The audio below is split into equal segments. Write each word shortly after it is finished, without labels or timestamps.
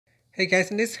Hey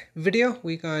guys, in this video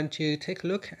we're going to take a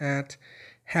look at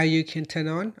how you can turn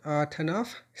on or turn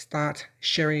off start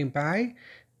sharing by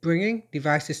bringing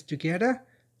devices together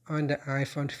on the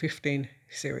iPhone 15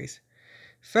 series.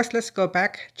 First, let's go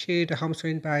back to the home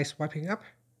screen by swiping up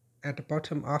at the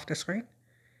bottom of the screen.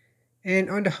 And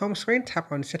on the home screen,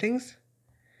 tap on Settings.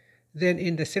 Then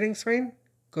in the Settings screen,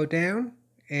 go down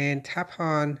and tap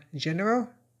on General.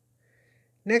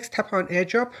 Next, tap on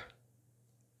AirDrop.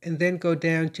 And then go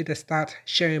down to the Start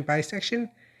Sharing By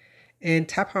section and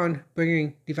tap on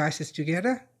Bringing Devices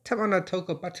Together. Tap on the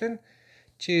toggle button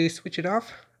to switch it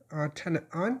off or turn it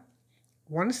on.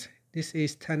 Once this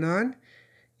is turned on,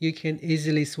 you can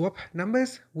easily swap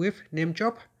numbers with name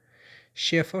drop,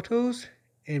 share photos,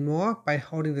 and more by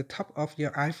holding the top of your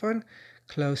iPhone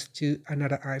close to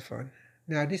another iPhone.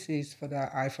 Now this is for the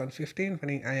iPhone 15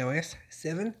 running iOS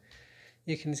 7.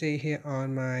 You can see here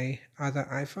on my other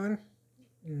iPhone.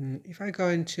 If I go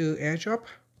into AirDrop,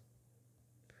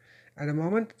 at the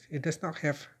moment it does not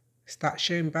have Start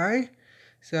Sharing By,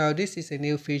 so this is a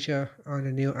new feature on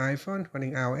the new iPhone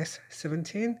running iOS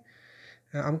 17.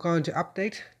 I'm going to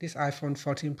update this iPhone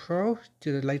 14 Pro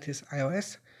to the latest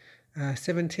iOS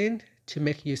 17 to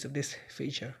make use of this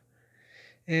feature.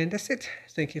 And that's it.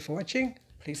 Thank you for watching.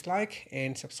 Please like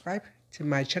and subscribe to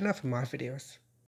my channel for more videos.